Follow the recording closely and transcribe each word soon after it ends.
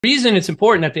reason it's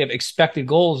important that they have expected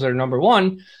goals that are number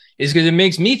one is because it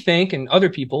makes me think, and other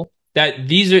people, that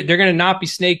they're going to not be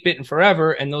snake bitten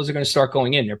forever, and those are going to start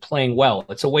going in. They're playing well.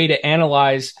 It's a way to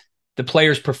analyze the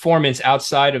player's performance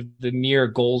outside of the mere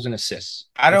goals and assists.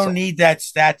 I That's don't all. need that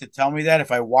stat to tell me that.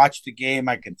 If I watch the game,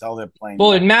 I can tell they're playing Well,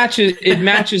 well. it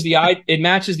matches the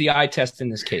eye test in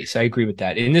this case. I agree with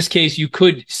that. In this case, you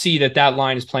could see that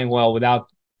line is playing well without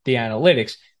the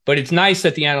analytics, but it's nice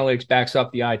that the analytics backs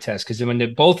up the eye test, because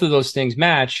when both of those things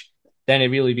match, then it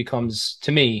really becomes,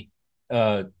 to me,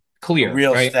 A clear,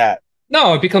 real right? stat.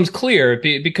 No, it becomes clear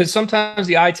because sometimes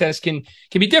the eye test can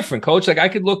be different, coach. Like, I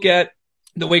could look at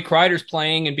the way Kreider's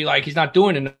playing and be like, he's not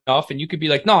doing enough. And you could be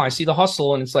like, no, I see the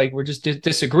hustle. And it's like, we're just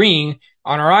disagreeing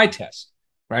on our eye test,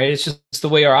 right? It's just the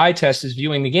way our eye test is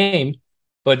viewing the game.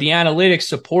 But the analytics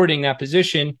supporting that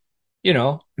position,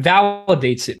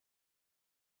 validates it